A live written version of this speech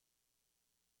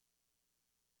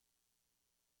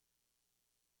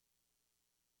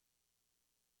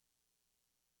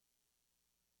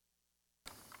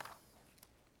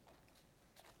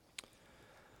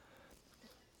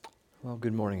Well,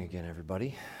 good morning again,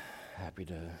 everybody. Happy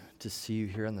to see you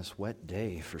here on this wet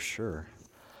day for sure.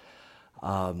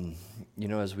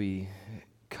 As we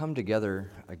come together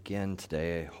again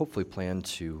today, I hopefully plan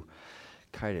to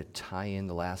kind of tie in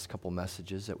the last couple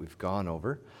messages that we've gone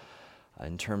over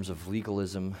in terms of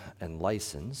legalism and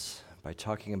license by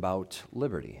talking about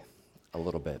liberty a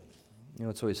little bit.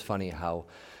 It's always funny how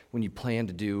when you plan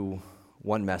to do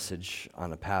one message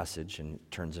on a passage and it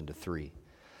turns into three.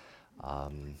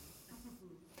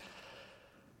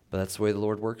 But that's the way the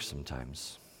Lord works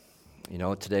sometimes.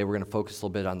 Today we're going to focus a little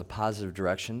bit on the positive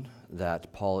direction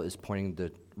that Paul is pointing the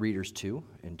readers to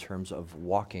in terms of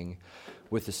walking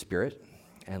with the Spirit.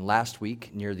 And last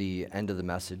week, near the end of the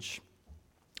message,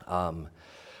 I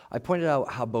pointed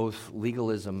out how both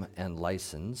legalism and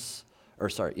license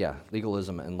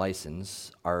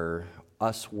are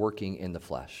us working in the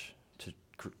flesh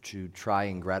to try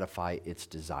and gratify its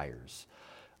desires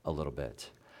a little bit.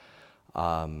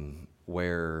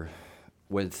 Where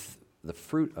with the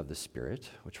fruit of the Spirit,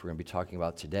 which we're going to be talking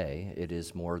about today, it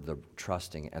is more the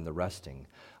trusting and the resting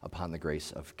upon the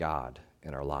grace of God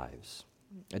in our lives.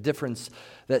 A difference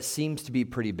that seems to be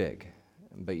pretty big,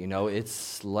 but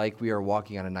it's like we are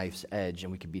walking on a knife's edge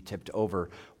and we can be tipped over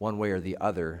one way or the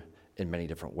other in many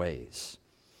different ways.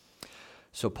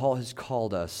 So Paul has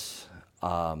called us,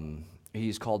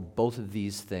 he's called both of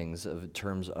these things in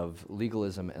terms of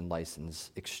legalism and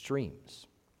license extremes.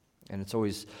 And it's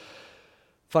always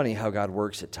funny how God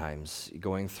works at times.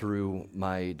 Going through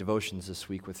my devotions this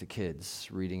week with the kids,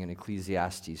 reading in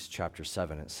Ecclesiastes chapter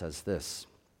 7, it says this: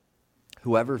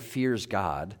 "Whoever fears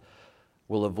God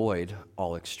will avoid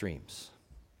all extremes."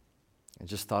 I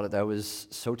just thought that was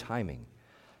so timing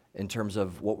in terms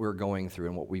of what we're going through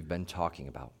and what we've been talking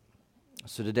about.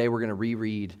 So today we're going to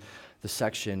reread the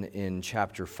section in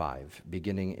chapter 5,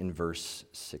 beginning in verse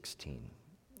 16.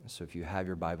 So if you have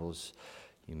your Bibles,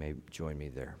 you may join me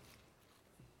there.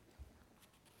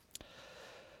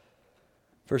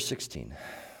 Verse 16,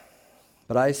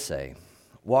 "But I say,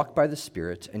 walk by the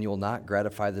Spirit, and you will not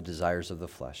gratify the desires of the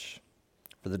flesh.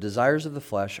 For the desires of the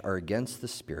flesh are against the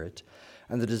Spirit,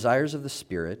 and the desires of the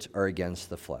Spirit are against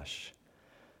the flesh.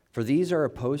 For these are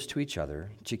opposed to each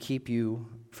other to keep you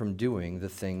from doing the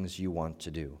things you want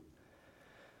to do.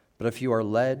 But if you are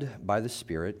led by the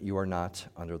Spirit, you are not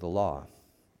under the law.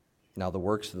 Now the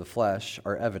works of the flesh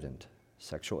are evident: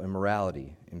 sexual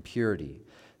immorality, impurity,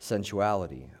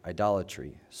 sensuality,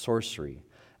 idolatry, sorcery,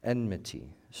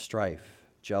 enmity, strife,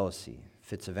 jealousy,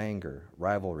 fits of anger,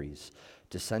 rivalries,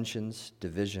 dissensions,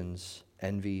 divisions,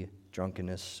 envy,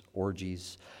 drunkenness,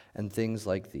 orgies, and things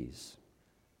like these.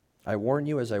 I warn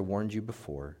you, as I warned you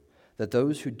before, that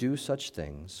those who do such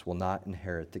things will not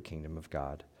inherit the kingdom of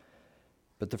God.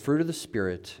 But the fruit of the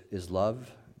Spirit is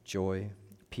love, joy,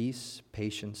 peace,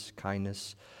 patience,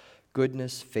 kindness,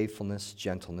 goodness, faithfulness,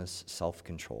 gentleness,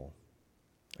 self-control.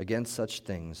 Against such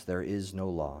things there is no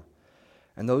law.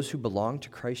 And those who belong to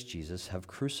Christ Jesus have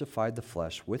crucified the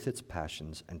flesh with its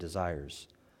passions and desires.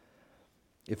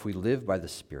 If we live by the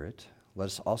Spirit, let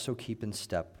us also keep in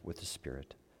step with the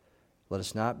Spirit. Let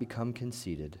us not become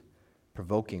conceited,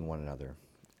 provoking one another,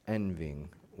 envying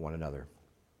one another."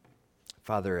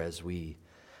 Father, as we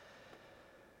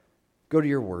go to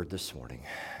your word this morning,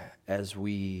 as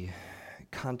we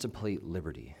contemplate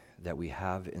liberty that we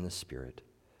have in the Spirit,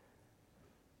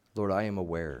 Lord, I am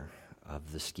aware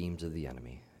of the schemes of the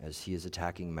enemy as he is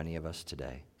attacking many of us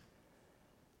today.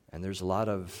 And there's a lot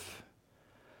of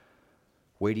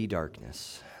weighty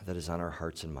darkness that is on our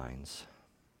hearts and minds.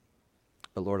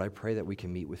 But Lord, I pray that we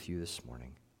can meet with you this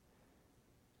morning,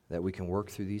 that we can work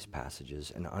through these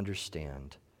passages and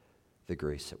understand the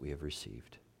grace that we have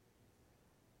received.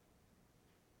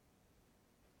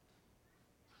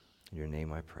 In your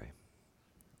name I pray.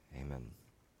 Amen.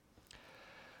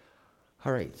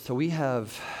 All right, so we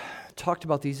have talked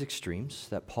about these extremes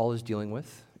that Paul is dealing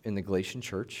with in the Galatian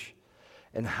church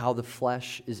and how the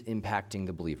flesh is impacting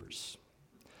the believers.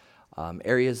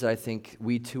 Areas that I think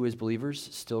we too as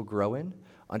believers still grow in,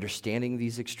 understanding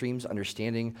these extremes,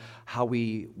 understanding how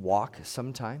we walk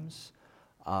sometimes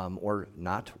or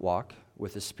not walk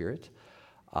with the Spirit.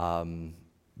 But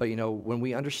when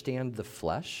we understand the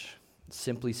flesh,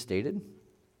 simply stated,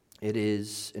 it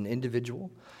is an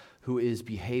individual who is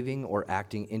behaving or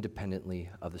acting independently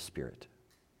of the Spirit.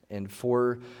 And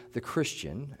for the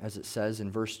Christian, as it says in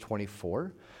verse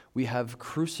 24, we have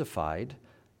crucified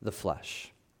the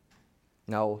flesh.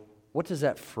 Now, what does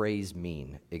that phrase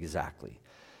mean exactly?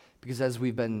 Because as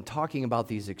we've been talking about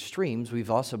these extremes,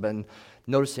 we've also been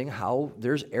noticing how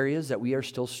there's areas that we are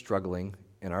still struggling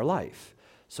in our life.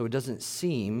 So it doesn't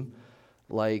seem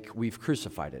like we've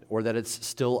crucified it or that it's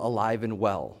still alive and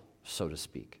well so to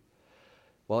speak.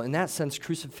 Well, in that sense,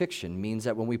 crucifixion means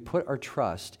that when we put our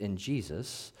trust in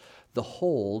Jesus, the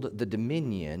hold, the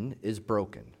dominion is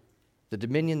broken. The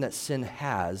dominion that sin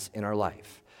has in our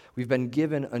life. We've been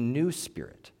given a new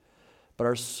spirit, but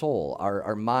our soul,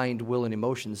 our mind, will, and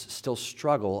emotions still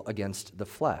struggle against the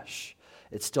flesh.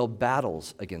 It still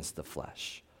battles against the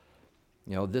flesh.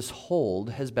 This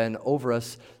hold has been over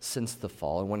us since the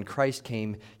fall, and when Christ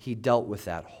came, he dealt with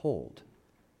that hold.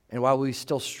 And while we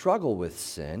still struggle with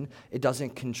sin, it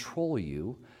doesn't control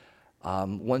you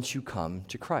once you come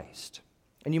to Christ.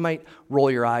 And you might roll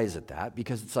your eyes at that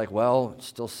because it's like, well, it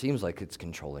still seems like it's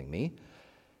controlling me.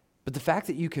 But the fact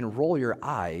that you can roll your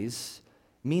eyes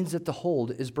means that the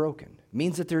hold is broken,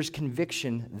 means that there's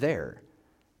conviction there.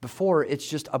 Before, it's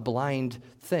just a blind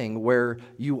thing where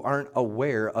you aren't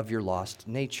aware of your lost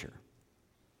nature.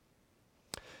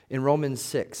 In Romans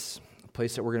 6, a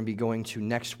place that we're going to be going to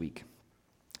next week,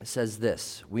 it says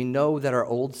this: "We know that our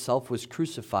old self was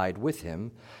crucified with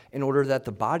him in order that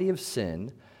the body of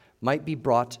sin might be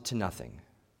brought to nothing,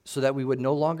 so that we would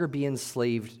no longer be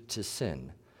enslaved to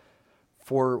sin.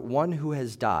 For one who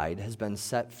has died has been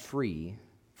set free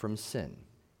from sin."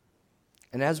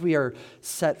 And as we are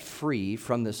set free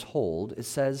from this hold, it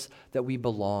says that we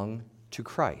belong to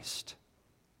Christ.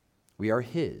 We are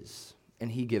his,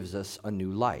 and he gives us a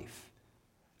new life.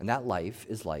 And that life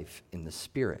is life in the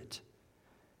Spirit.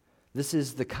 This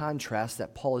is the contrast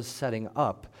that Paul is setting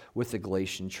up with the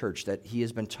Galatian church that he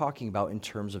has been talking about in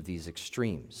terms of these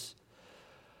extremes.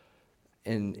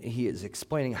 And he is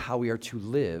explaining how we are to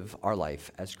live our life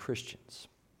as Christians.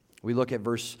 We look at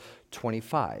verse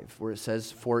 25, where it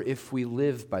says, "For if we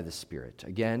live by the Spirit."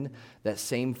 Again, that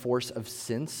same force of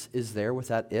since is there with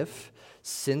that if.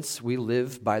 Since we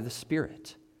live by the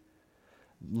Spirit.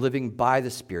 Living by the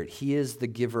Spirit. He is the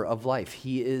giver of life.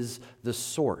 He is the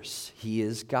source. He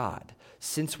is God.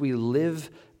 Since we live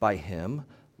by him,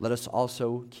 let us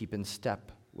also keep in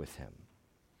step with him.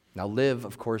 Now, live,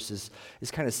 of course, is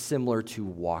kind of similar to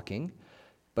walking.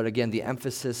 But again, the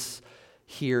emphasis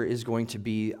here is going to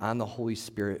be on the Holy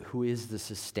Spirit, who is the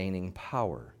sustaining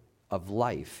power of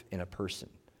life in a person.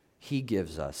 He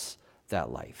gives us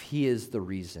that life. He is the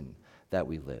reason that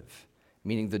we live,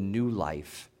 meaning the new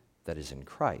life that is in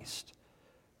Christ.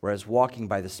 Whereas walking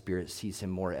by the Spirit sees him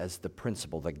more as the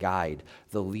principle, the guide,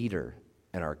 the leader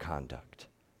in our conduct.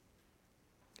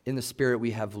 In the Spirit,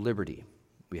 we have liberty.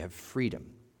 We have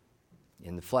freedom.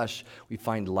 In the flesh, we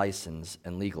find license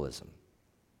and legalism.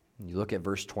 You look at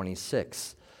verse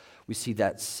 26, we see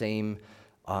that same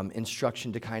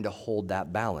instruction to kind of hold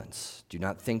that balance. Do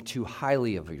not think too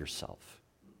highly of yourself.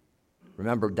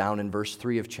 Remember down in verse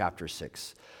 3 of chapter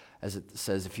 6, as it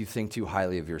says, if you think too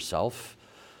highly of yourself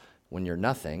when you're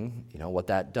nothing, what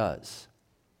that does.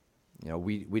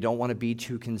 We don't want to be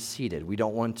too conceited. We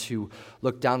don't want to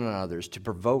look down on others, to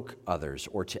provoke others,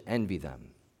 or to envy them.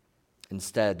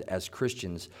 Instead, as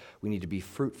Christians, we need to be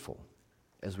fruitful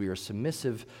as we are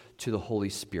submissive to the Holy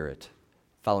Spirit,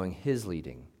 following his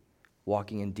leading,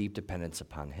 walking in deep dependence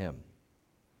upon him.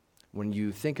 When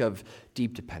you think of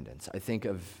deep dependence, I think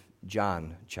of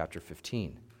John chapter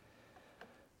 15.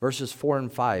 Verses 4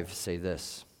 and 5 say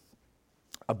this: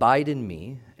 "Abide in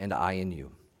me, and I in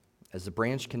you. As the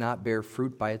branch cannot bear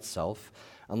fruit by itself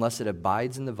unless it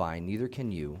abides in the vine, neither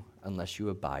can you unless you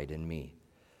abide in me.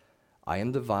 I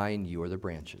am the vine, you are the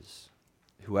branches.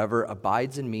 Whoever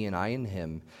abides in me and I in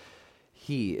him,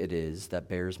 he it is that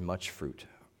bears much fruit.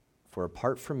 For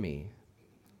apart from me,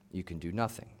 you can do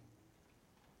nothing."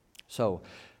 So,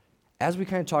 as we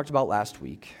kind of talked about last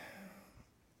week,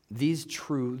 these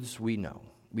truths we know.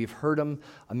 We've heard them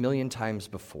a million times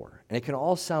before. And it can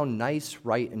all sound nice,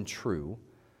 right, and true,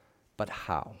 but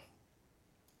how?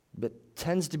 That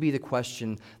tends to be the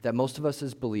question that most of us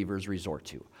as believers resort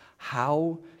to.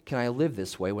 How can I live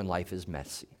this way when life is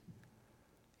messy?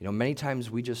 Many times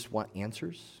we just want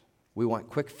answers. We want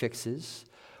quick fixes.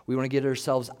 We want to get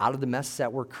ourselves out of the mess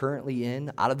that we're currently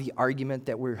in, out of the argument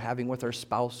that we're having with our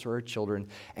spouse or our children,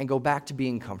 and go back to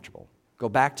being comfortable, go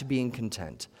back to being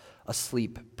content,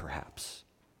 asleep perhaps,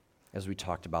 as we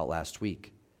talked about last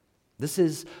week. This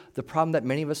is the problem that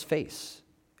many of us face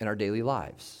in our daily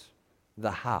lives,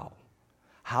 the how.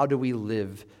 How do we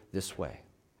live this way?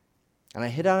 And I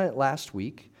hit on it last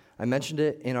week. I mentioned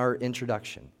it in our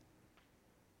introduction.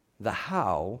 The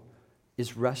how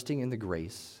is resting in the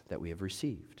grace that we have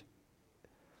received.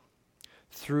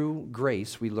 Through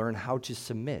grace, we learn how to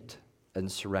submit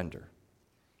and surrender.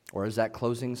 Or as that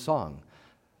closing song,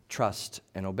 trust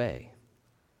and obey.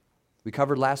 We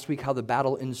covered last week how the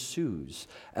battle ensues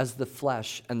as the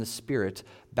flesh and the spirit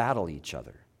battle each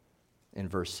other in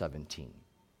verse 17.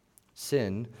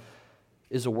 Sin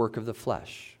is a work of the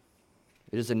flesh.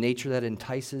 It is a nature that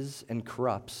entices and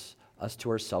corrupts us to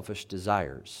our selfish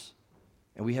desires.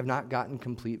 And we have not gotten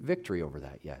complete victory over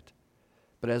that yet.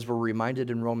 But as we're reminded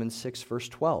in Romans 6, verse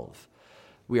 12,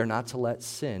 we are not to let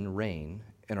sin reign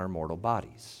in our mortal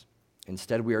bodies.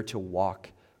 Instead, we are to walk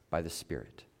by the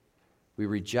Spirit. We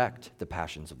reject the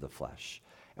passions of the flesh,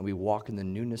 and we walk in the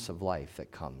newness of life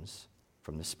that comes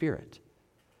from the Spirit.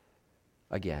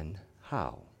 Again,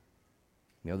 how?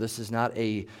 This is not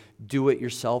a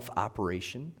do-it-yourself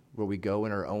operation where we go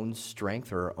in our own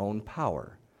strength or our own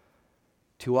power.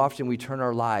 Too often we turn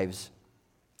our lives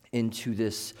into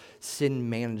this sin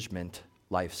management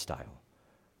lifestyle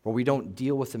where we don't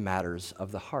deal with the matters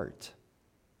of the heart.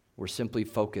 We're simply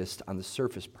focused on the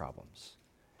surface problems,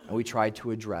 and we try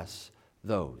to address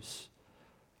those,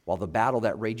 while the battle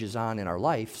that rages on in our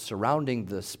life surrounding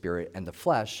the spirit and the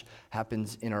flesh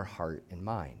happens in our heart and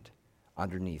mind,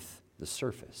 underneath the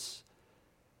surface.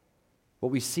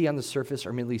 What we see on the surface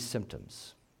are merely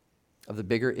symptoms of the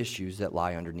bigger issues that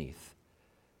lie underneath.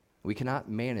 We cannot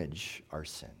manage our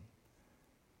sin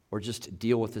or just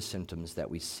deal with the symptoms that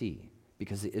we see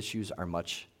because the issues are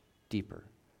much deeper.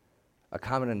 A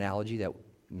common analogy that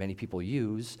many people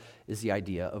use is the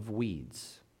idea of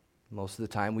weeds. Most of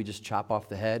the time we just chop off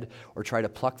the head or try to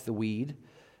pluck the weed,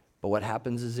 but what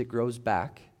happens is it grows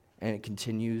back and it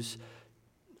continues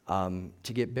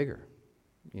to get bigger.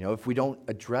 If we don't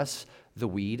address the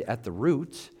weed at the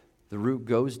root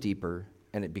goes deeper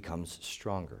and it becomes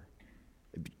stronger.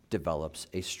 It develops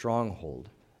a stronghold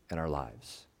in our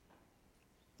lives.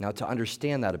 Now, to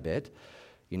understand that a bit,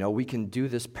 we can do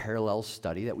this parallel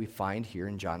study that we find here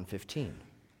in John 15.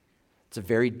 It's a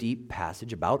very deep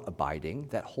passage about abiding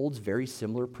that holds very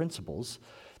similar principles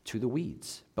to the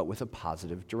weeds, but with a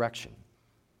positive direction.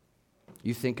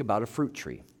 You think about a fruit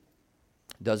tree.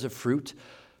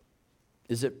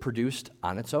 Is it produced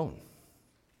on its own?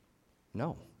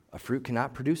 No, a fruit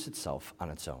cannot produce itself on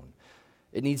its own.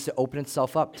 It needs to open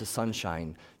itself up to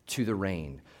sunshine, to the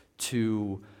rain,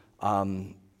 to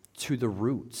the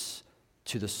roots,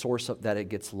 to the source that it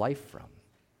gets life from.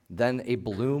 Then a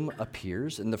bloom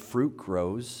appears and the fruit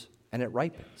grows and it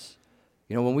ripens.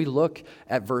 When we look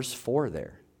at verse 4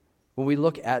 there, when we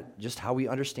look at just how we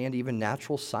understand even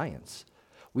natural science,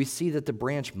 we see that the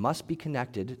branch must be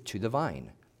connected to the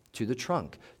vine, to the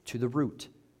trunk, to the root,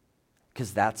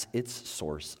 because that's its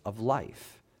source of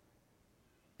life.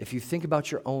 If you think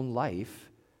about your own life,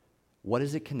 what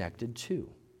is it connected to?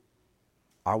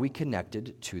 Are we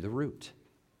connected to the root?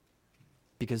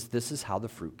 Because this is how the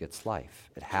fruit gets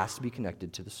life. It has to be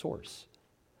connected to the source.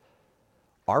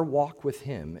 Our walk with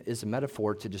Him is a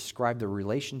metaphor to describe the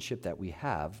relationship that we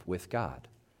have with God.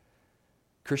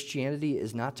 Christianity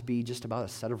is not to be just about a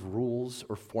set of rules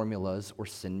or formulas or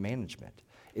sin management.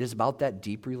 It is about that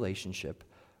deep relationship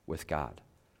with God,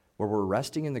 where we're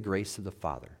resting in the grace of the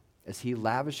Father as He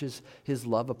lavishes His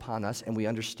love upon us and we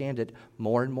understand it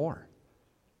more and more.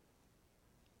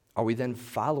 Are we then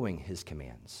following His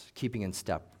commands, keeping in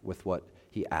step with what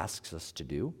He asks us to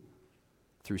do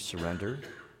through surrender,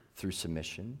 through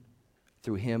submission,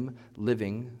 through Him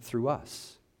living through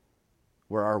us,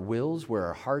 where our wills, where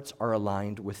our hearts are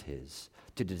aligned with His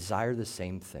to desire the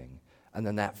same thing, and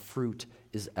then that fruit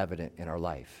is evident in our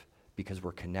life because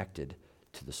we're connected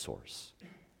to the source.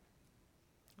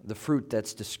 The fruit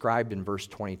that's described in verse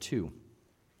 22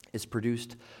 is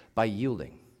produced by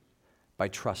yielding, by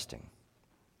trusting,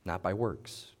 not by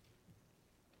works.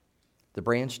 The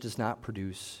branch does not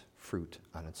produce fruit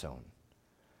on its own.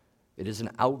 It is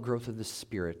an outgrowth of the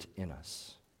Spirit in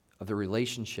us, of the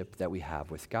relationship that we have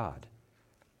with God.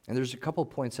 And there's a couple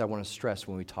points I want to stress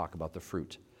when we talk about the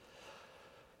fruit.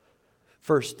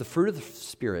 First, the fruit of the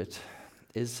Spirit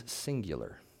is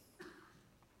singular.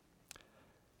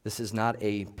 This is not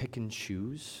a pick and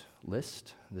choose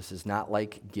list. This is not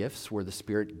like gifts where the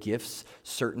Spirit gifts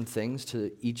certain things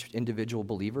to each individual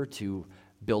believer to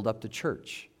build up the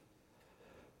church.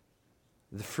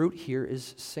 The fruit here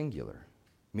is singular,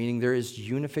 meaning there is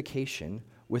unification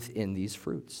within these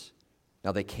fruits.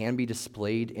 Now, they can be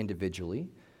displayed individually.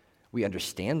 We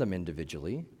understand them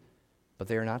individually, but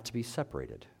they are not to be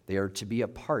separated. They are to be a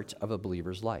part of a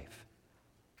believer's life.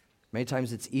 Many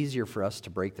times it's easier for us to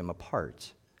break them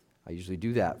apart. I usually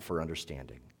do that for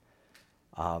understanding.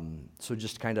 So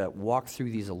just kind of walk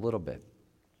through these a little bit.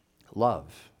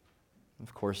 Love.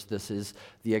 Of course, this is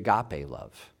the agape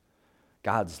love,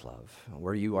 God's love,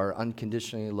 where you are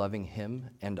unconditionally loving Him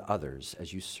and others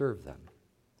as you serve them,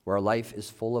 where our life is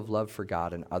full of love for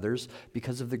God and others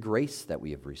because of the grace that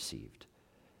we have received.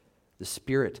 The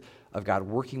Spirit of God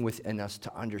working within us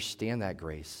to understand that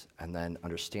grace and then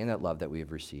understand that love that we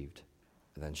have received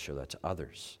and then show that to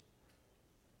others.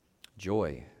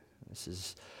 Joy, this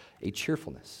is a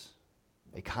cheerfulness,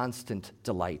 a constant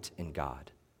delight in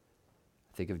God.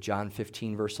 Think of John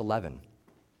 15, verse 11.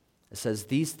 It says,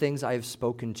 "These things I have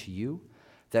spoken to you,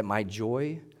 that my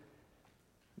joy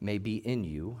may be in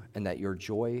you, and that your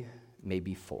joy may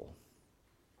be full."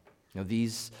 You know,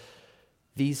 these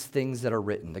things that are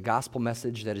written, the gospel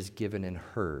message that is given and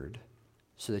heard,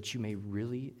 so that you may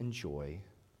really enjoy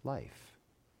life.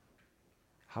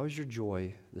 How is your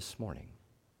joy this morning?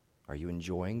 Are you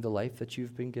enjoying the life that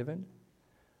you've been given?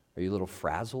 Are you a little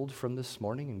frazzled from this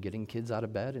morning and getting kids out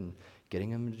of bed and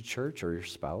getting them to church, or your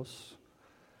spouse?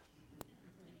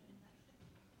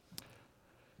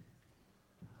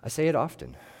 I say it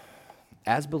often.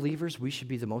 As believers, we should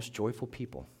be the most joyful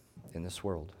people in this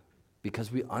world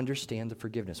because we understand the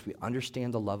forgiveness. We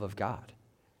understand the love of God.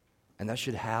 And that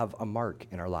should have a mark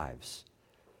in our lives.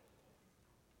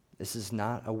 This is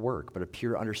not a work, but a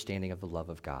pure understanding of the love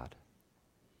of God.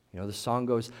 You know, the song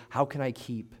goes, "How can I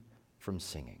keep from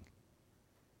singing?"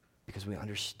 Because we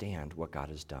understand what God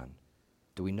has done.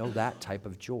 Do we know that type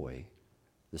of joy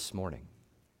this morning?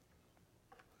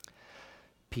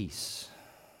 Peace.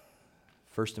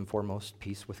 First and foremost,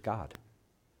 peace with God.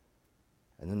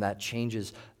 And then that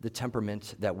changes the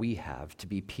temperament that we have to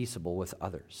be peaceable with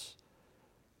others.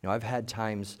 You know, I've had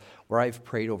times where I've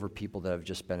prayed over people that have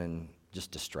just been in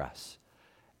just distress,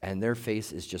 and their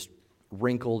face is just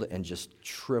wrinkled and just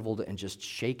shriveled and just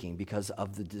shaking because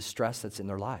of the distress that's in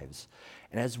their lives.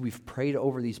 And as we've prayed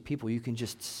over these people, you can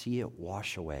just see it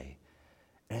wash away.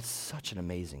 And it's such an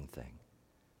amazing thing.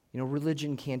 You know,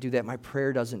 religion can't do that. My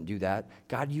prayer doesn't do that.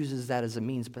 God uses that as a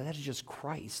means, but that is just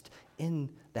Christ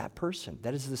in that person.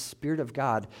 That is the Spirit of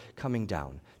God coming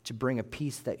down to bring a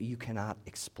peace that you cannot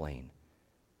explain.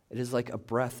 It is like a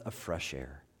breath of fresh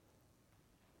air.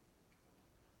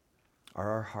 Are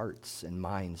our hearts and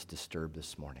minds disturbed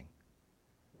this morning?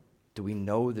 Do we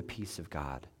know the peace of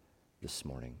God this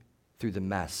morning through the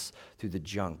mess, through the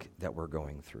junk that we're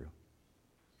going through?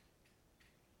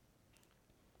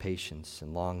 Patience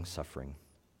and long suffering.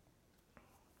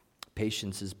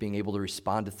 Patience is being able to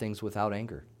respond to things without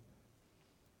anger.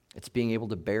 It's being able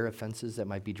to bear offenses that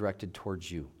might be directed towards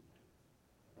you.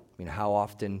 I mean, how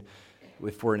often,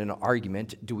 if we're in an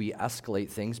argument, do we escalate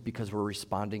things because we're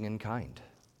responding in kind,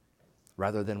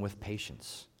 rather than with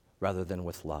patience, rather than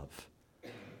with love,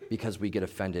 because we get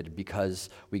offended,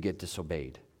 because we get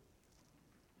disobeyed?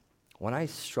 When I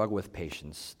struggle with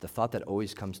patience, the thought that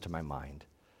always comes to my mind,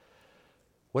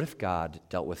 what if God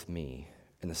dealt with me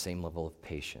in the same level of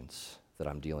patience that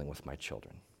I'm dealing with my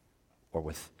children, or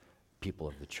with people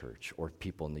of the church, or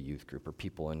people in the youth group, or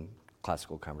people in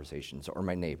classical conversations, or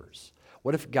my neighbors?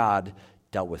 What if God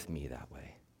dealt with me that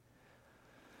way?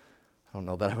 I don't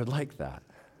know that I would like that.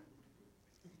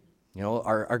 You know,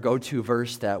 our go-to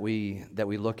verse that we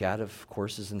look at, of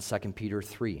course, is in 2 Peter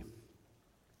 3.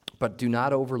 "But do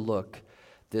not overlook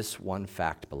this one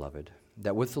fact, beloved,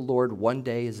 that with the Lord 1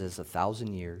 day is as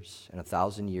 1,000 years, and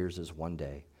 1,000 years is 1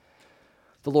 day.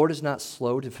 The Lord is not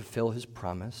slow to fulfill his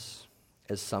promise,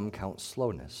 as some count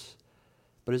slowness,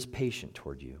 but is patient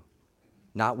toward you,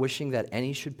 not wishing that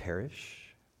any should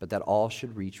perish, but that all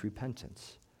should reach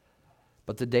repentance.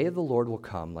 But the day of the Lord will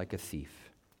come like a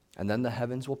thief, and then the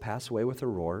heavens will pass away with a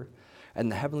roar,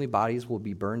 and the heavenly bodies will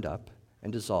be burned up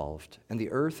and dissolved, and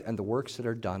the earth and the works that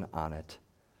are done on it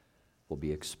will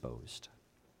be exposed."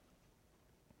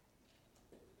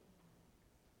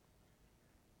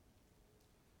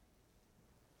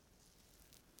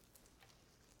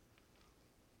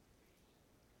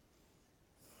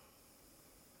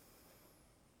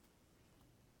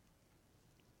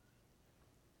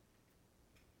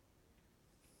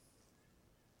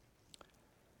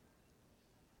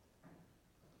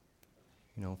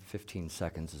 You know, 15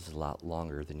 seconds is a lot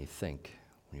longer than you think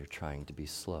when you're trying to be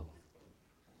slow.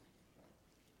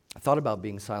 I thought about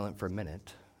being silent for a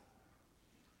minute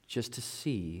just to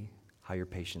see how your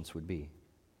patience would be.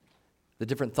 The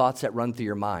different thoughts that run through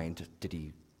your mind.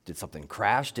 Did something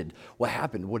crash? What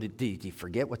happened? Did he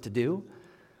forget what to do?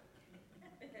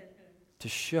 To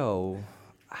show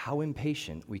how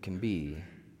impatient we can be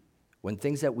when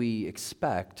things that we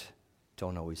expect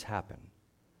don't always happen.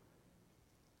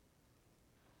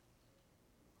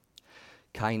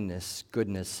 Kindness,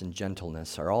 goodness, and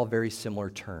gentleness are all very similar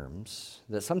terms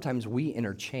that sometimes we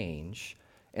interchange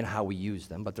in how we use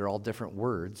them, but they're all different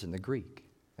words in the Greek.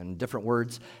 And different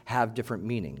words have different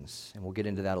meanings, and we'll get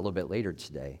into that a little bit later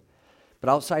today. But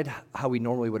outside how we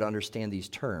normally would understand these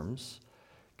terms,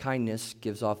 kindness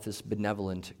gives off this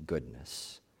benevolent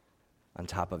goodness on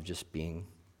top of just being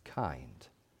kind.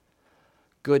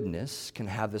 Goodness can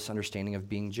have this understanding of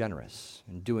being generous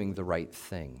and doing the right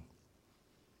thing.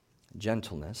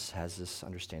 Gentleness has this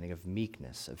understanding of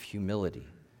meekness, of humility,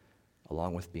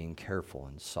 along with being careful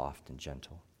and soft and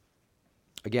gentle.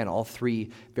 Again, all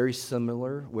three very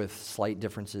similar with slight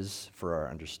differences for our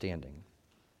understanding.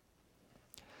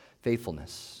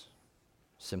 Faithfulness,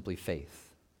 simply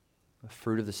faith. The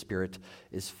fruit of the Spirit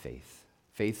is faith.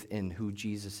 Faith in who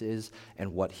Jesus is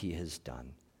and what he has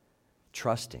done.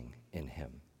 Trusting in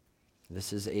him.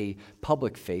 This is a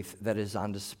public faith that is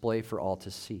on display for all to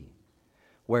see,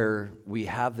 where we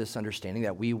have this understanding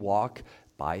that we walk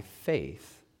by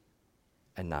faith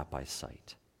and not by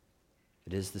sight.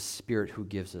 It is the Spirit who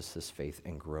gives us this faith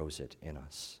and grows it in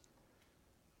us.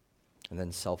 And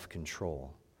then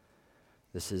self-control.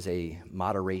 This is a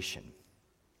moderation.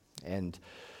 And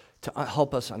to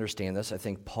help us understand this, I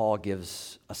think Paul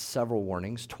gives us several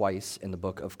warnings twice in the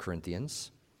book of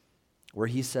Corinthians, where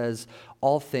he says,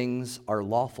 all things are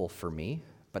lawful for me,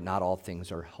 but not all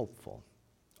things are helpful.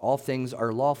 All things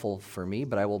are lawful for me,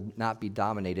 but I will not be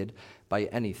dominated by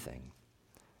anything.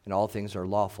 And all things are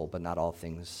lawful, but not all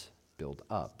things build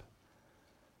up.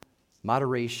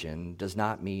 Moderation does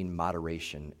not mean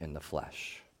moderation in the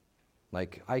flesh.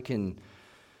 Like, I can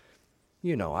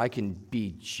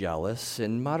be jealous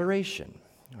in moderation,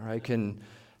 or I can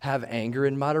have anger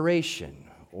in moderation,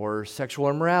 or sexual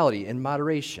immorality in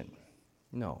moderation.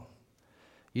 No.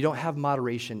 You don't have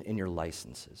moderation in your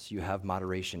licenses. You have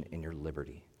moderation in your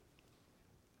liberty.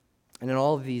 And in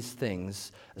all of these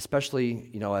things, especially,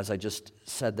 as I just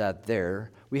said that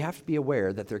there, we have to be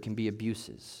aware that there can be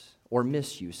abuses or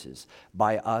misuses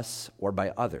by us or by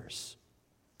others,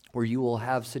 where you will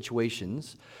have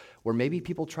situations where maybe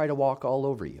people try to walk all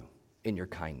over you in your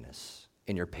kindness,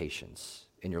 in your patience,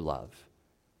 in your love.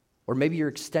 Or maybe you're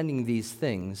extending these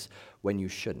things when you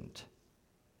shouldn't.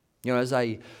 As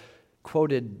I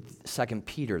quoted 2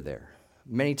 Peter there,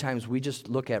 many times we just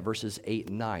look at verses 8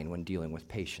 and 9 when dealing with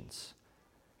patience.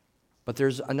 But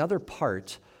there's another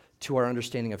part to our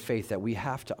understanding of faith that we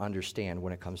have to understand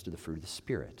when it comes to the fruit of the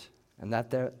Spirit, and that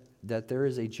there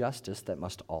is a justice that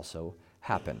must also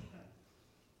happen.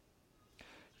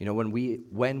 When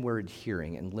we're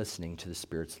adhering and listening to the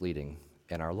Spirit's leading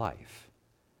in our life,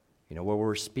 where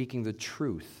we're speaking the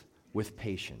truth with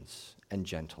patience and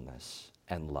gentleness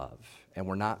and love, and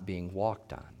we're not being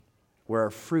walked on, where our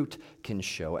fruit can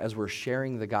show as we're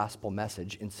sharing the gospel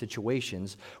message in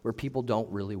situations where people don't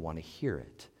really want to hear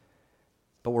it.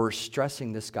 But we're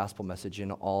stressing this gospel message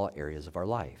in all areas of our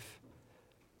life.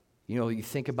 You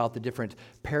think about the different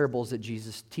parables that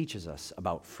Jesus teaches us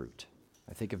about fruit.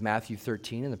 I think of Matthew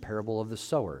 13 and the parable of the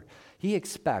sower. He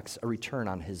expects a return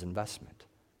on his investment,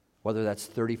 whether that's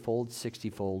 30-fold,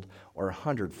 60-fold, or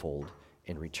 100-fold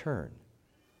in return.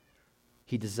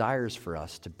 He desires for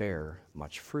us to bear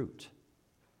much fruit.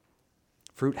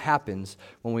 Fruit happens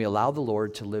when we allow the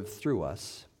Lord to live through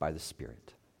us by the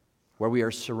Spirit, where we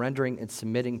are surrendering and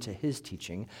submitting to his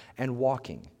teaching and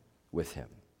walking with him.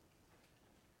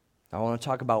 Now, I want to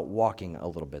talk about walking a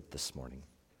little bit this morning.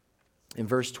 In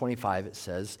verse 25, it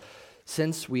says,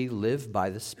 "Since we live by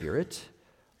the Spirit,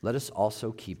 let us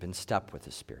also keep in step with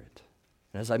the Spirit."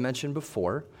 And as I mentioned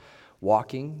before,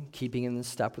 walking, keeping in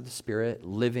step with the Spirit,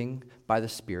 living by the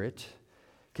Spirit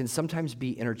can sometimes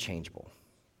be interchangeable.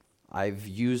 I've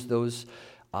used those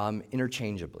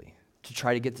interchangeably to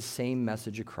try to get the same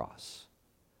message across.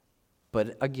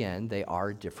 But again, they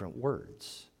are different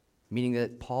words, meaning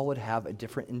that Paul would have a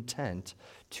different intent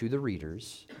to the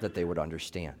readers that they would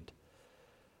understand.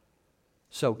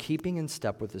 So, keeping in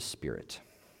step with the Spirit,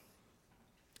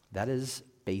 that is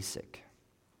basic.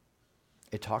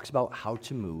 It talks about how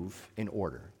to move in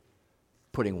order,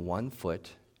 putting one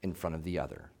foot in front of the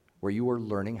other, where you are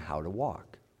learning how to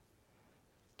walk.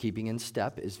 Keeping in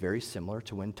step is very similar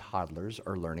to when toddlers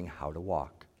are learning how to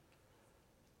walk.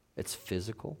 It's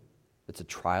physical, it's a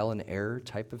trial and error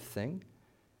type of thing,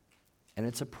 and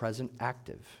it's a present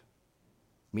active,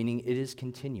 meaning it is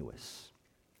continuous.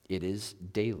 It is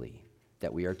daily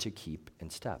that we are to keep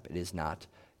in step. It is not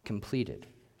completed.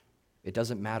 It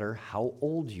doesn't matter how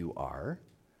old you are,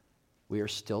 we are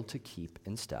still to keep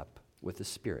in step with the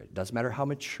Spirit. It doesn't matter how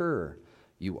mature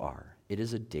you are, it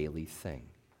is a daily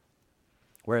thing.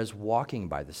 Whereas walking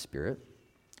by the Spirit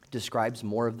describes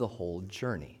more of the whole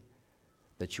journey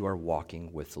that you are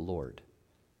walking with the Lord.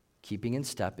 Keeping in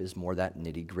step is more that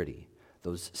nitty-gritty,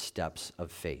 those steps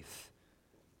of faith.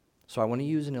 So I want to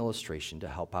use an illustration to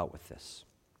help out with this.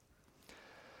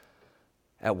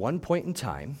 At one point in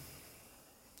time,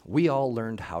 we all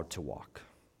learned how to walk.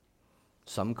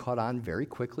 Some caught on very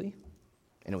quickly,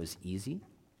 and it was easy.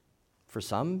 For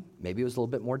some, maybe it was a little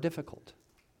bit more difficult.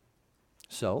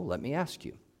 So let me ask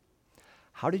you,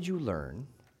 how did you learn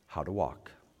how to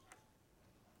walk?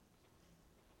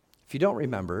 If you don't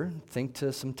remember, think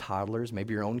to some toddlers,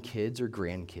 maybe your own kids or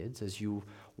grandkids, as you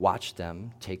watch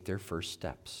them take their first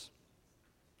steps.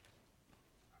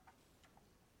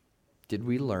 Did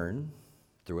we learn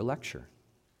through a lecture?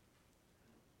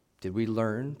 Did we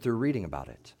learn through reading about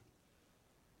it?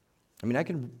 I mean, I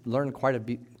can learn quite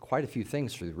a few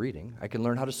things through reading. I can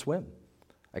learn how to swim.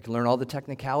 I can learn all the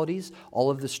technicalities, all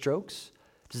of the strokes.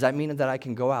 Does that mean that I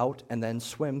can go out and then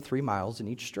swim 3 miles in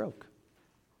each stroke?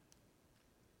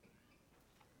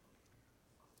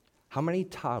 How many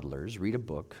toddlers read a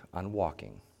book on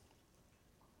walking?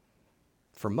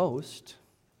 For most,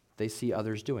 they see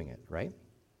others doing it, right?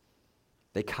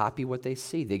 They copy what they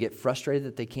see. They get frustrated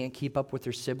that they can't keep up with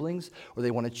their siblings, or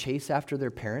they want to chase after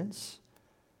their parents.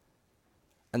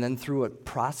 And then through a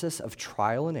process of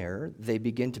trial and error, they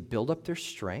begin to build up their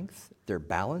strength, their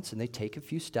balance, and they take a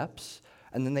few steps,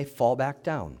 and then they fall back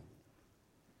down.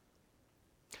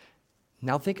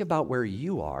 Now think about where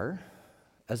you are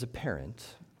as a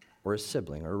parent or a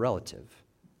sibling or a relative.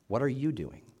 What are you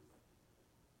doing?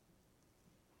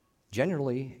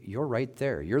 Generally, you're right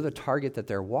there. You're the target that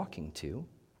they're walking to,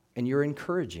 and you're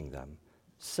encouraging them,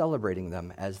 celebrating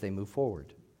them as they move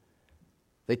forward.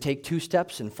 They take 2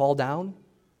 steps and fall down.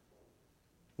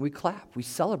 We clap, we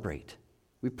celebrate,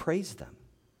 we praise them.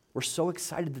 We're so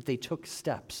excited that they took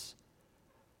steps.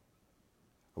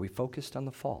 Are we focused on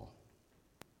the fall?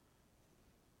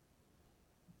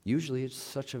 Usually it's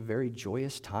such a very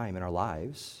joyous time in our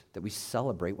lives that we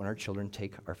celebrate when our children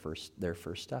take their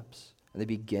first steps and they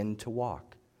begin to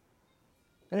walk.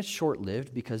 And it's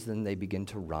short-lived because then they begin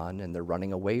to run and they're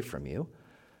running away from you.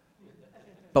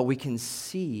 But we can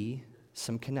see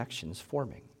some connections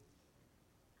forming.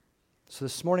 So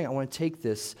this morning, I want to take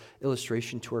this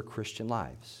illustration to our Christian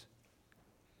lives.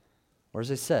 Or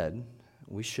as I said,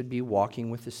 we should be walking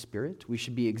with the Spirit. We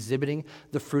should be exhibiting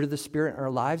the fruit of the Spirit in our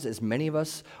lives, as many of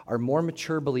us are more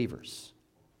mature believers.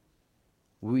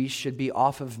 We should be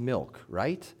off of milk,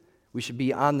 right? We should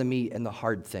be on the meat and the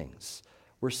hard things.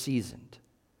 We're seasoned.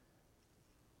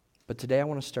 But today I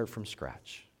want to start from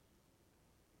scratch.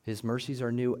 His mercies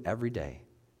are new every day.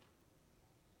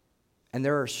 And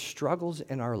there are struggles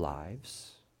in our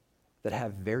lives that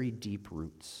have very deep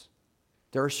roots.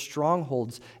 There are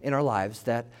strongholds in our lives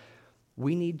that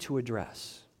we need to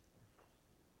address.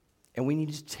 And we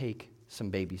need to take some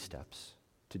baby steps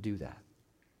to do that.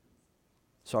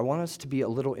 So I want us to be a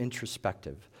little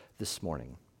introspective this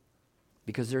morning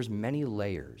because there's many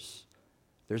layers,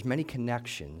 there's many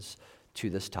connections to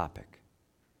this topic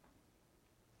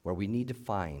where we need to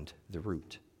find the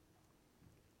root.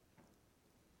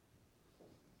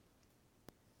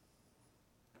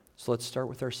 So let's start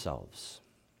with ourselves.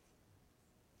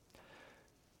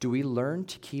 Do we learn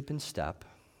to keep in step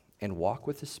and walk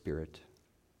with the Spirit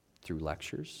through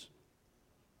lectures,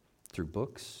 through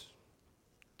books,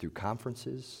 through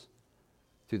conferences,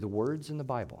 through the words in the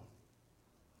Bible?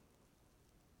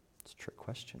 It's a trick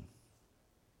question.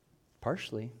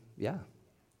 Partially, yeah.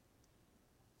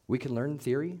 We can learn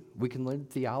theory. We can learn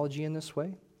theology in this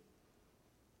way.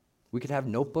 We could have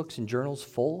notebooks and journals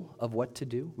full of what to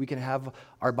do. We can have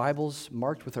our Bibles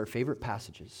marked with our favorite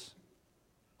passages.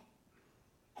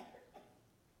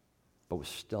 But we'll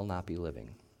still not be living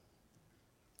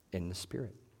in the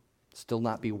Spirit. Still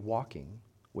not be walking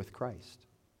with Christ.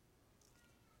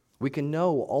 We can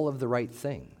know all of the right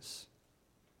things,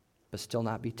 but still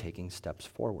not be taking steps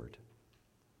forward.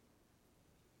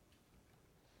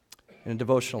 In a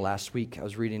devotional last week, I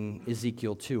was reading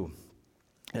Ezekiel 2,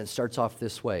 and it starts off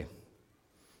this way.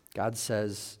 God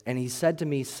says, "And he said to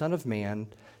me, Son of man,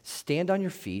 stand on your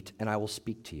feet, and I will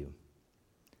speak to you.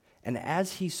 And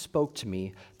as he spoke to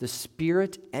me, the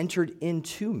Spirit entered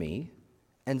into me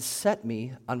and set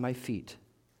me on my feet.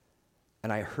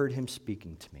 And I heard him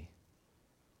speaking to me."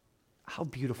 How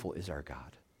beautiful is our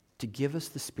God to give us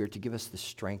the Spirit, to give us the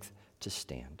strength to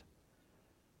stand.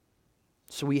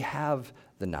 So we have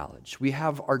the knowledge. We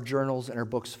have our journals and our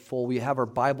books full. We have our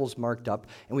Bibles marked up,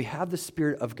 and we have the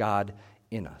Spirit of God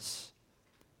in us.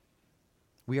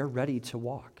 We are ready to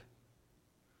walk.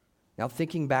 Now,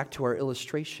 thinking back to our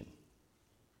illustration,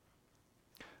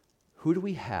 who do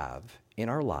we have in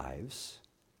our lives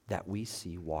that we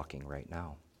see walking right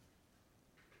now?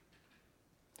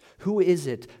 Who is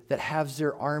it that has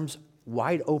their arms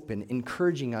wide open,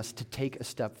 encouraging us to take a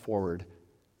step forward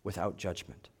without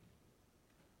judgment?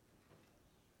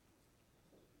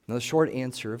 Now, the short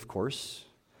answer, of course,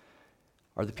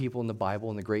 are the people in the Bible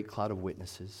and the great cloud of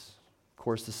witnesses. Of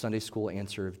course, the Sunday school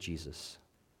answer of Jesus.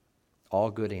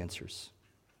 All good answers.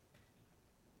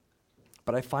 But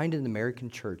But I find in the American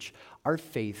church, our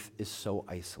faith is so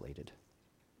isolated.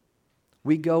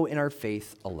 We go in our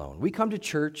faith alone. We come to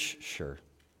church, sure.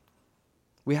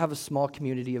 We have a small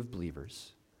community of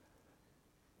believers.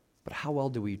 But how well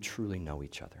do we truly know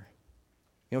each other?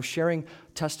 Sharing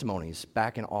testimonies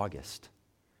back in August.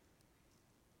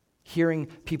 Hearing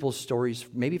people's stories,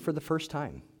 maybe for the first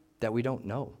time, that we don't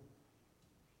know.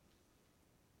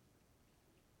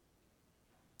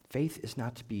 Faith is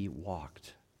not to be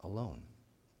walked alone.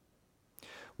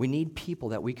 We need people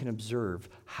that we can observe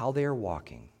how they are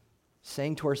walking,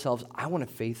 saying to ourselves, I want a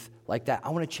faith like that. I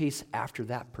want to chase after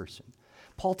that person.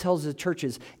 Paul tells the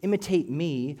churches, imitate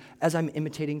me as I'm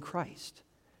imitating Christ.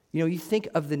 You think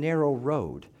of the narrow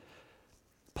road.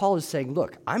 Paul is saying,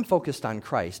 look, I'm focused on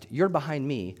Christ. You're behind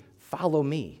me. Follow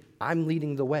me. I'm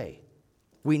leading the way.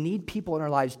 We need people in our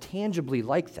lives tangibly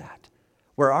like that,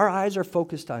 where our eyes are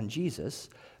focused on Jesus,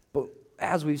 but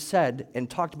as we've said and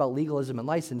talked about legalism and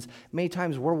license, many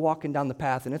times we're walking down the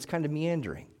path and it's kind of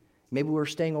meandering. Maybe we're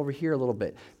staying over here a little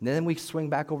bit, and then we swing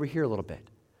back over here a little bit.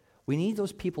 We need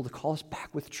those people to call us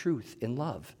back with truth and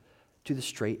love to the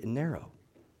straight and narrow.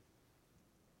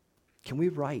 Can we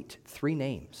write 3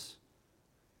 names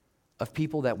of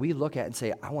people that we look at and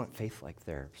say, I want faith like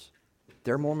theirs?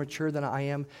 They're more mature than I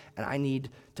am, and I need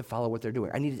to follow what they're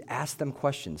doing. I need to ask them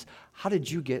questions. How did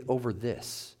you get over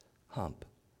this hump?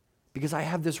 Because I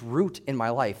have this root in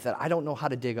my life that I don't know how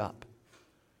to dig up.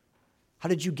 How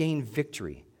did you gain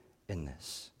victory in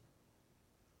this?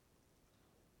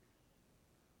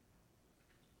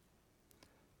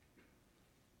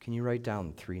 Can you write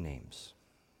down 3 names?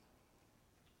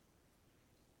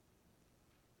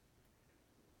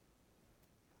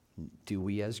 Do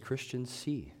we as Christians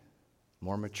see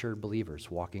more mature believers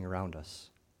walking around us?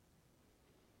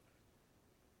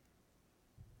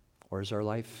 Or is our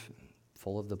life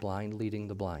full of the blind leading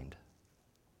the blind?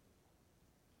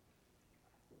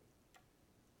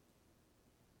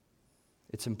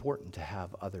 It's important to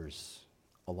have others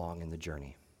along in the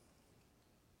journey.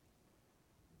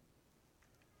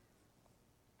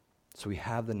 So we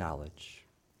have the knowledge,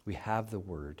 we have the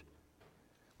Word,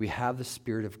 we have the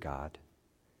Spirit of God,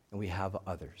 and we have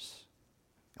others.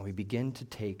 And we begin to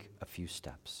take a few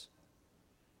steps.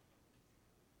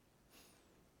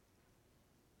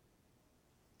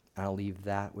 I'll leave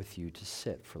that with you to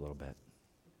sit for a little bit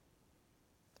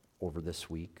over this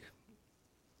week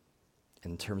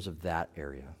in terms of that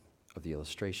area of the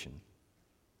illustration.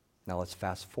 Now let's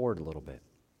fast forward a little bit,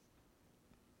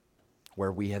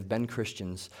 where we have been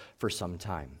Christians for some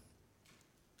time,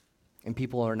 and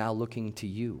people are now looking to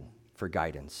you for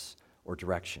guidance or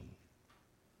direction.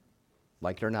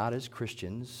 Like it or not, as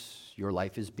Christians, your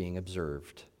life is being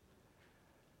observed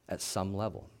at some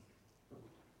level.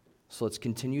 So let's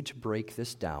continue to break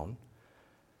this down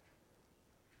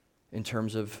in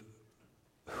terms of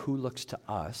who looks to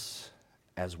us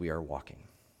as we are walking.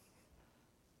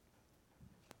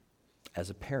 As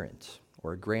a parent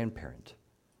or a grandparent,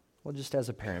 well, just as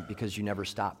a parent, because you never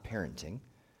stop parenting,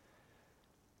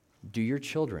 do your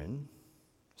children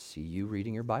see you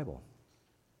reading your Bible?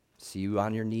 See you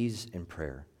on your knees in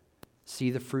prayer? See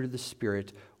the fruit of the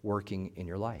Spirit working in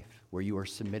your life, where you are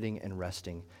submitting and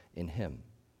resting in Him?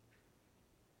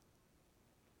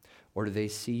 Or do they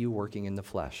see you working in the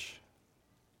flesh,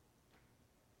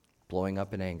 blowing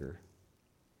up in anger,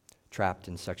 trapped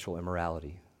in sexual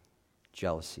immorality,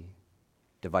 jealousy,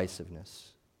 divisiveness,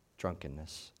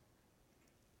 drunkenness,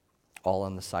 all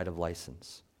on the side of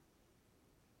license?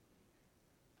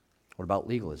 What about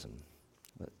legalism?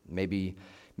 Maybe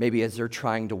as they're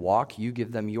trying to walk, you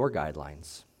give them your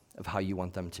guidelines of how you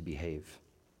want them to behave.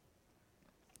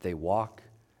 They walk,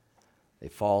 they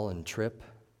fall and trip.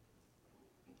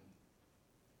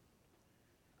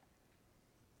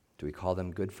 Do we call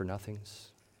them good for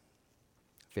nothings?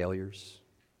 Failures?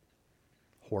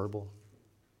 Horrible?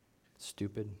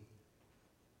 Stupid?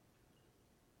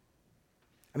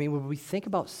 I mean, would we think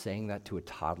about saying that to a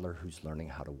toddler who's learning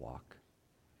how to walk?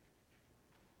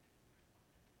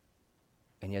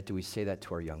 And yet, do we say that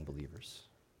to our young believers?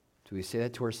 Do we say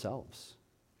that to ourselves?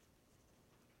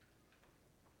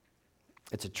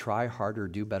 It's a try harder,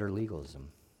 do better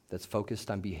legalism that's focused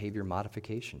on behavior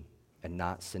modification and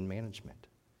not sin management.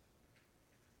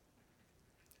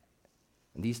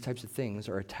 And these types of things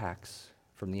are attacks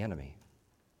from the enemy.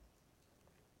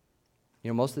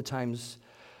 Most of the times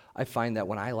I find that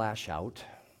when I lash out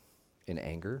in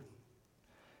anger,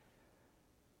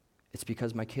 it's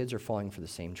because my kids are falling for the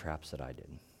same traps that I did.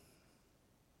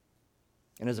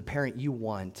 And as a parent, you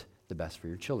want the best for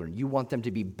your children. You want them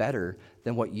to be better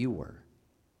than what you were.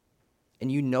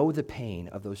 And you know the pain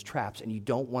of those traps, and you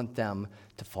don't want them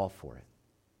to fall for it.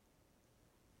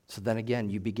 So then again,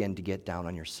 you begin to get down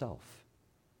on yourself.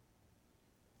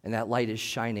 And that light is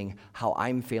shining how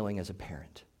I'm failing as a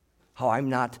parent, how I'm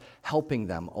not helping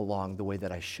them along the way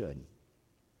that I should.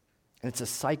 And it's a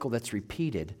cycle that's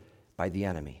repeated by the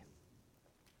enemy,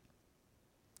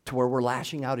 to where we're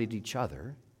lashing out at each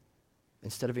other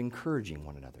instead of encouraging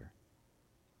one another.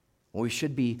 Well, we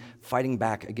should be fighting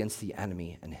back against the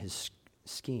enemy and his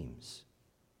schemes.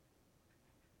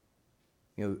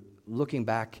 Looking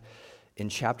back in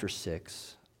chapter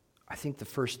 6, I think the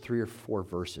first 3 or 4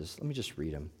 verses, let me just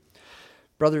read them.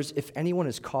 Brothers, if anyone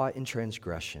is caught in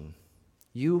transgression,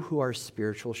 you who are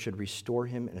spiritual should restore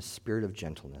him in a spirit of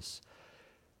gentleness.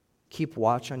 Keep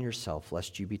watch on yourself,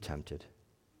 lest you be tempted.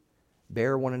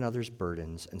 Bear one another's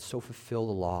burdens, and so fulfill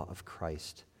the law of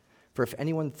Christ. For if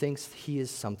anyone thinks he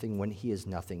is something when he is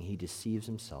nothing, he deceives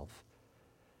himself.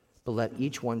 But let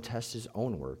each one test his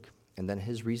own work, and then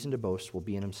his reason to boast will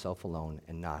be in himself alone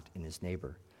and not in his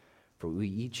neighbor. For we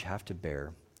each have to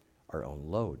bear our own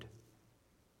load.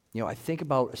 I think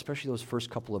about, especially those first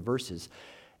couple of verses,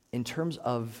 in terms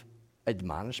of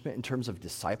admonishment, in terms of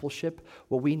discipleship,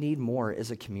 what we need more is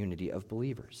a community of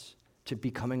believers to be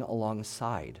coming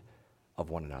alongside of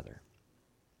one another.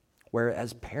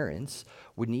 Whereas parents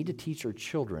would need to teach our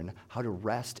children how to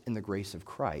rest in the grace of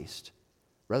Christ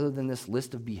rather than this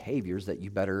list of behaviors that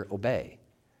you better obey.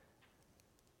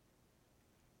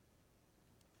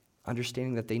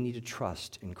 Understanding that they need to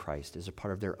trust in Christ as a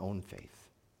part of their own faith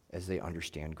as they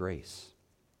understand grace.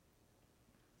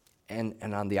 And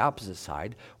on the opposite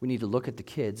side, we need to look at the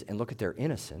kids and look at their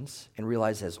innocence and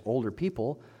realize as older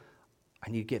people,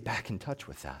 I need to get back in touch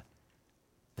with that,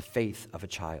 the faith of a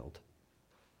child.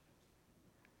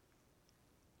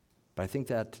 But I think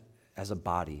that as a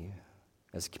body,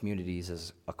 as communities,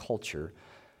 as a culture,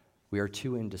 we are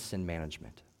too into sin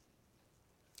management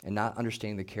and not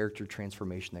understanding the character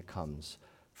transformation that comes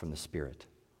from the Spirit.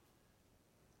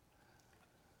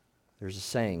 There's a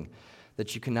saying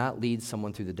that you cannot lead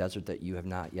someone through the desert that you have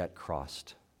not yet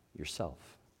crossed yourself.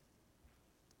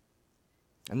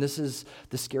 And this is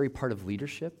the scary part of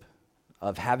leadership,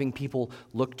 of having people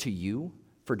look to you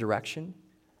for direction.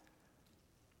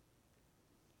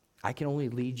 I can only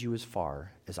lead you as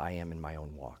far as I am in my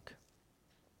own walk.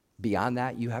 Beyond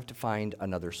that, you have to find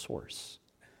another source,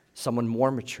 someone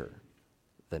more mature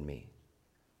than me.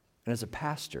 And as a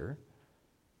pastor,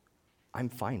 I'm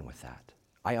fine with that.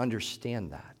 I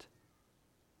understand that.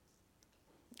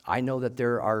 I know that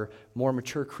there are more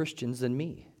mature Christians than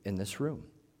me in this room.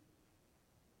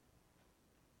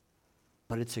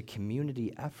 But it's a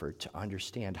community effort to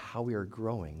understand how we are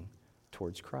growing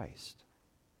towards Christ.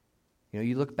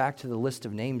 You look back to the list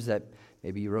of names that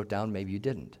maybe you wrote down, maybe you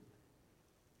didn't.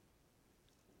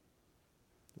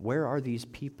 Where are these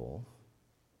people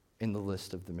in the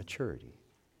list of the maturity?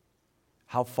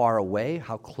 How far away?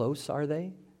 How close are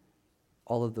they?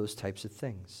 All of those types of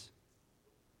things.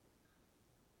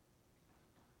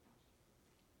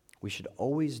 We should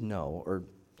always know, or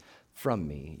from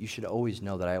me, you should always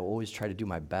know that I always try to do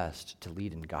my best to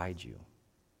lead and guide you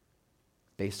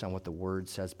based on what the Word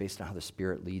says, based on how the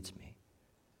Spirit leads me.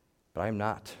 But I am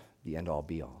not the end-all,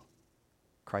 be-all.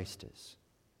 Christ is.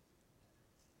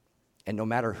 And no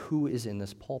matter who is in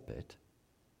this pulpit,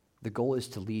 the goal is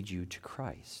to lead you to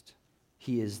Christ.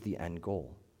 He is the end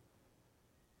goal.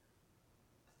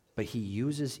 But He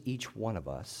uses each one of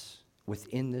us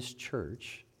within this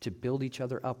church to build each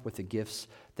other up with the gifts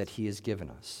that He has given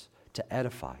us, to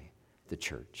edify the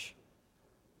church.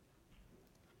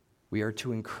 We are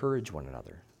to encourage one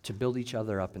another, to build each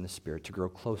other up in the Spirit, to grow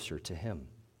closer to Him,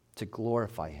 to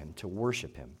glorify Him, to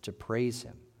worship Him, to praise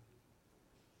Him.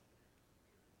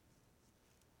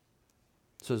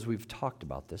 So as we've talked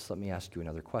about this, let me ask you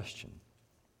another question.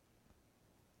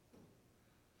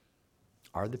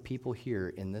 Are the people here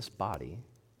in this body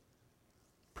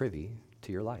privy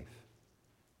to your life?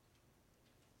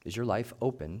 Is your life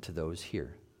open to those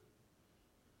here?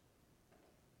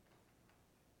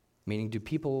 Meaning, do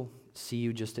people see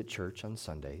you just at church on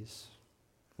Sundays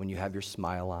when you have your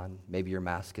smile on, maybe your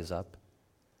mask is up,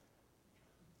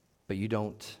 but you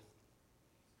don't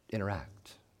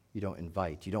interact, you don't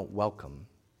invite, you don't welcome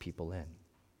people in?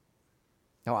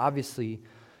 Now, obviously,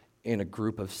 in a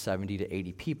group of 70 to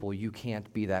 80 people, you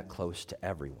can't be that close to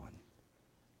everyone.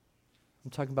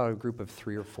 I'm talking about a group of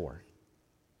 3 or 4.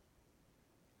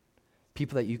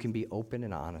 People that you can be open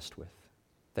and honest with,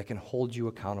 that can hold you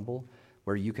accountable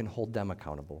where you can hold them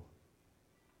accountable,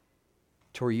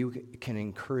 to where you can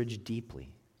encourage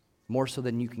deeply, more so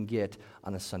than you can get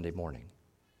on a Sunday morning.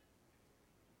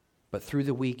 But through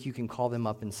the week, you can call them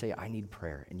up and say, I need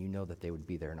prayer, and you know that they would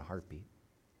be there in a heartbeat.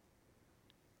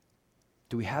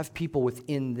 Do we have people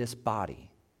within this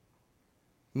body?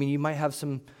 I mean, you might have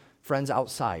some friends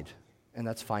outside, and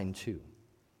that's fine too.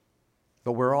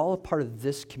 But we're all a part of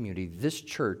this community, this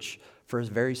church, for a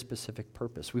very specific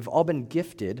purpose. We've all been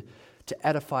gifted to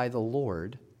edify the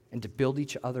Lord and to build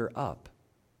each other up.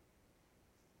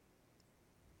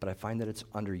 But I find that it's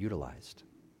underutilized.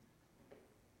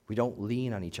 We don't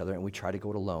lean on each other, and we try to go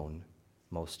it alone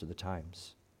most of the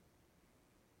times.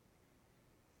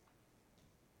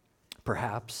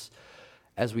 Perhaps,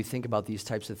 as we think about these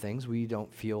types of things, we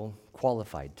don't feel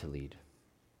qualified to lead.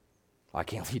 I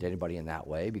can't lead anybody in that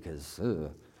way because,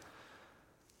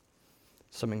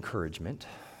 Some encouragement.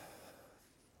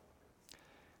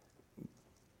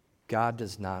 God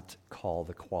does not call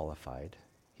the qualified.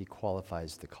 He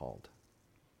qualifies the called.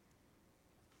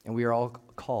 And we are all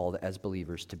called as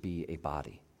believers to be a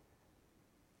body.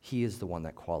 He is the one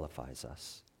that qualifies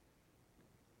us.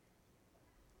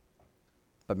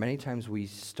 But many times we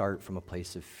start from a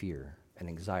place of fear and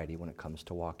anxiety when it comes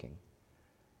to walking.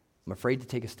 I'm afraid to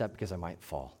take a step because I might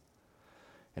fall,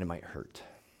 and it might hurt.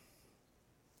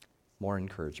 More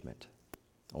encouragement.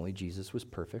 Only Jesus was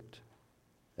perfect.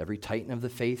 Every titan of the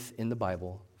faith in the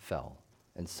Bible fell,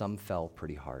 and some fell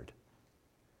pretty hard.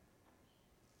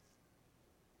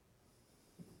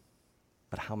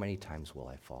 But how many times will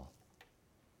I fall?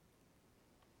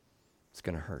 It's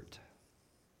going to hurt.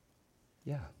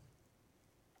 Yeah.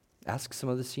 Ask some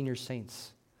of the senior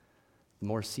saints, the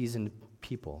more seasoned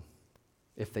people,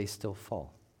 if they still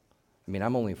fall. I mean,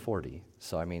 I'm only 40,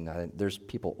 so there's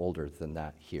people older than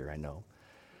that here, I know.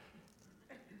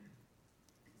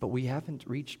 But we haven't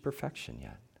reached perfection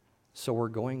yet, so we're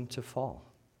going to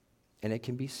fall. And it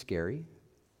can be scary,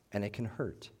 and it can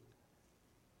hurt.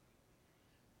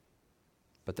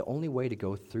 But the only way to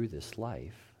go through this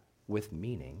life with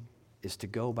meaning is to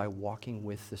go by walking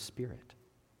with the Spirit.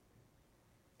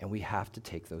 And we have to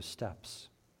take those steps.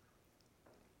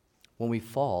 When we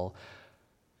fall,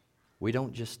 we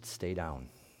don't just stay down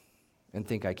and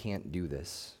think I can't do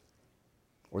this,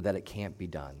 or that it can't be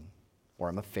done, or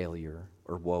I'm a failure,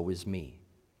 or woe is me.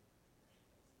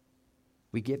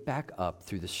 We get back up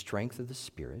through the strength of the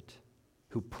Spirit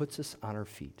who puts us on our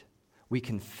feet. We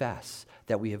confess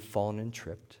that we have fallen and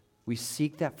tripped. We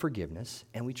seek that forgiveness,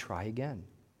 and we try again.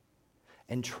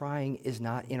 And trying is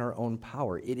not in our own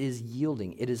power. It is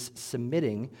yielding. It is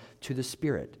submitting to the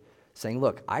Spirit, saying,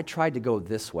 look, I tried to go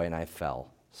this way and I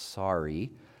fell.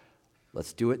 Sorry.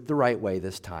 Let's do it the right way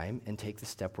this time and take the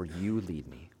step where you lead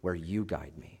me, where you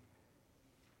guide me.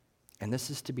 And this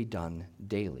is to be done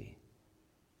daily,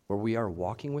 where we are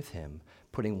walking with Him,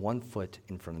 putting one foot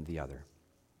in front of the other,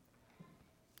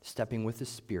 stepping with the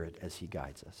Spirit as He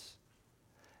guides us.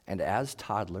 And as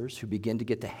toddlers who begin to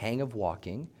get the hang of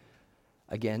walking,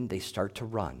 again, they start to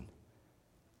run.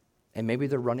 And maybe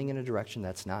they're running in a direction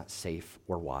that's not safe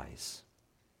or wise.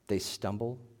 They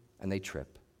stumble and they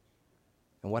trip.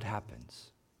 And what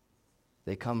happens?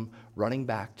 They come running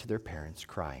back to their parents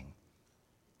crying.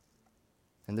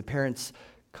 And the parents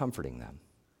comforting them,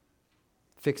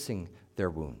 fixing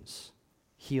their wounds,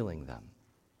 healing them.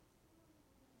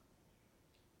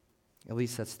 At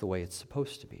least that's the way it's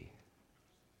supposed to be.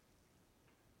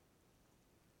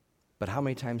 But how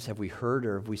many times have we heard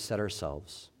or have we said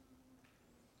ourselves,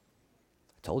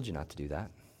 I told you not to do that.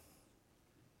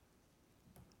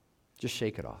 Just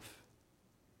shake it off.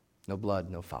 No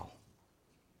blood, no foul.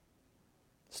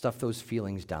 Stuff those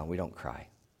feelings down. We don't cry.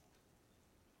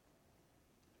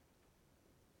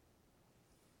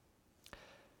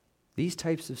 These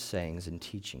types of sayings and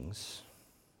teachings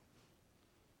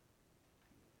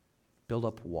build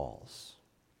up walls.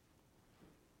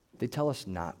 They tell us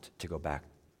not to go back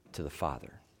to the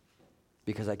Father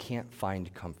because I can't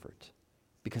find comfort,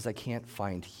 because I can't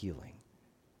find healing,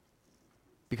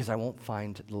 because I won't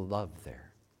find the love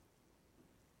there.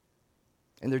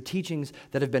 And they're teachings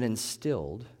that have been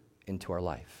instilled into our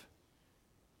life.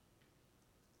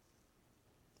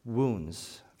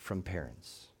 Wounds from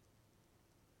parents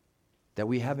that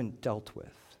we haven't dealt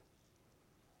with,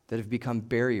 that have become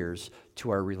barriers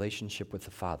to our relationship with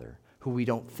the Father, who we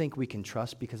don't think we can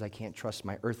trust because I can't trust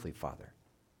my earthly father.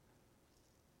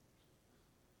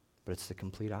 But it's the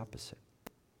complete opposite.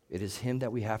 It is Him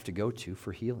that we have to go to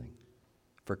for healing,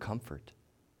 for comfort,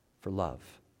 for love.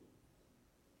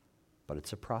 But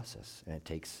it's a process, and it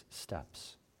takes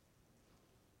steps.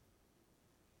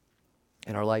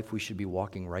 In our life, we should be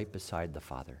walking right beside the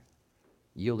Father,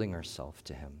 yielding ourselves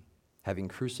to Him, having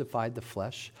crucified the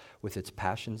flesh with its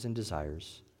passions and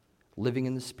desires, living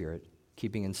in the Spirit,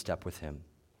 keeping in step with Him,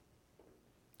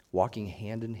 walking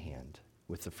hand in hand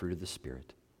with the fruit of the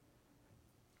Spirit,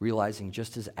 realizing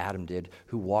just as Adam did,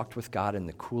 who walked with God in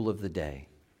the cool of the day,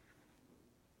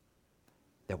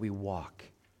 that we walk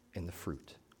in the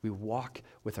fruit. We walk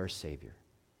with our Savior.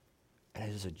 And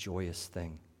it is a joyous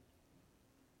thing.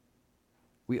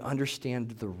 We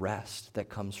understand the rest that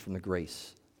comes from the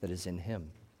grace that is in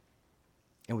Him.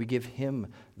 And we give Him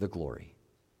the glory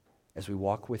as we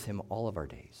walk with Him all of our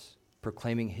days,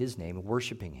 proclaiming His name,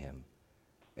 worshiping Him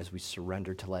as we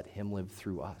surrender to let Him live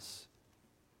through us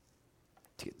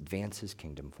to advance His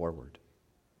kingdom forward.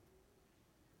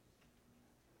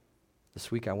 This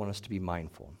week, I want us to be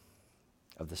mindful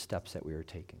of the steps that we are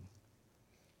taking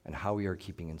and how we are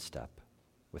keeping in step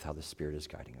with how the Spirit is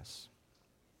guiding us.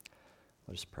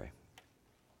 Let us pray.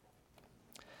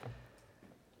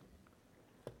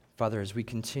 Father, as we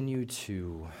continue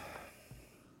to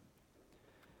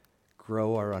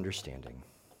grow our understanding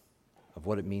of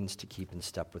what it means to keep in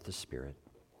step with the Spirit,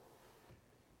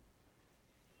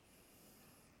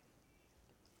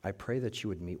 I pray that you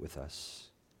would meet with us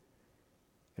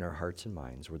in our hearts and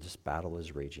minds where this battle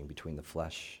is raging between the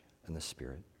flesh and the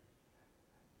Spirit.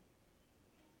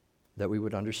 That we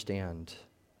would understand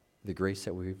the grace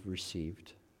that we've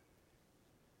received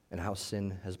and how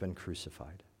sin has been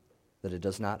crucified, that it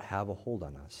does not have a hold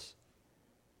on us,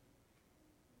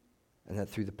 and that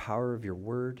through the power of your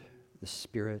word, the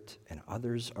Spirit, and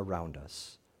others around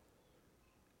us,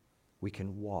 we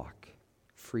can walk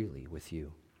freely with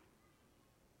you.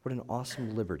 What an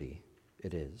awesome liberty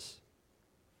it is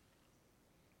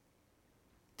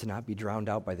to not be drowned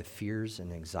out by the fears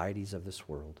and anxieties of this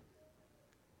world,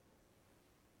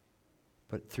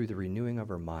 but through the renewing of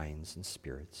our minds and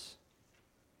spirits,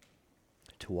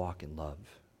 to walk in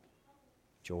love,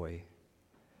 joy,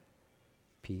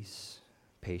 peace,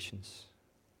 patience,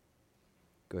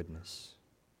 goodness,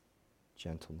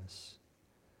 gentleness,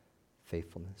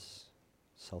 faithfulness,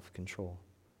 self-control.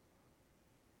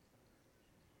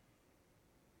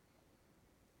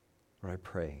 Lord, I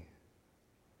pray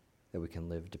that we can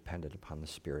live dependent upon the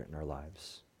Spirit in our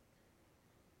lives,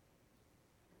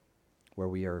 where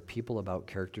we are people about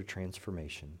character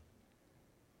transformation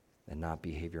and not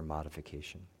behavior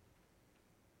modification.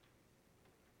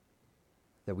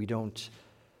 That we don't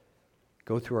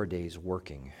go through our days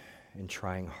working and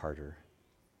trying harder,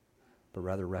 but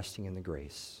rather resting in the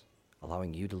grace,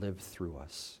 allowing you to live through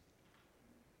us,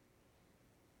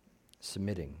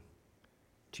 submitting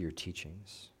to your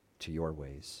teachings, to your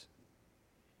ways.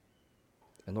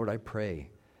 And Lord, I pray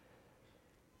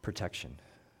protection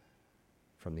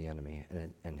from the enemy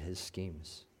and his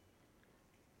schemes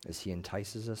as he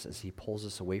entices us, as he pulls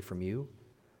us away from you.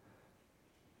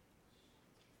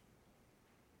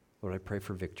 Lord, I pray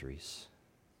for victories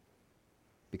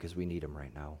because we need them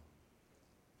right now.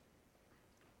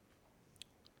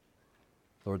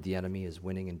 Lord, the enemy is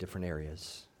winning in different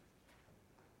areas,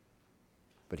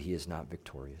 but he is not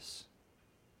victorious.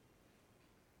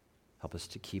 Help us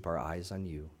to keep our eyes on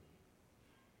you,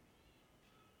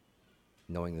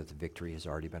 knowing that the victory has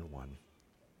already been won,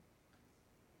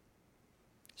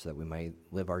 so that we may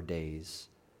live our days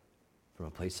from a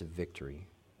place of victory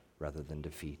rather than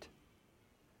defeat.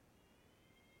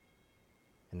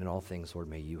 And in all things, Lord,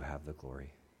 may you have the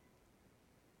glory.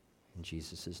 In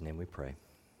Jesus' name we pray.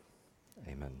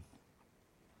 Amen.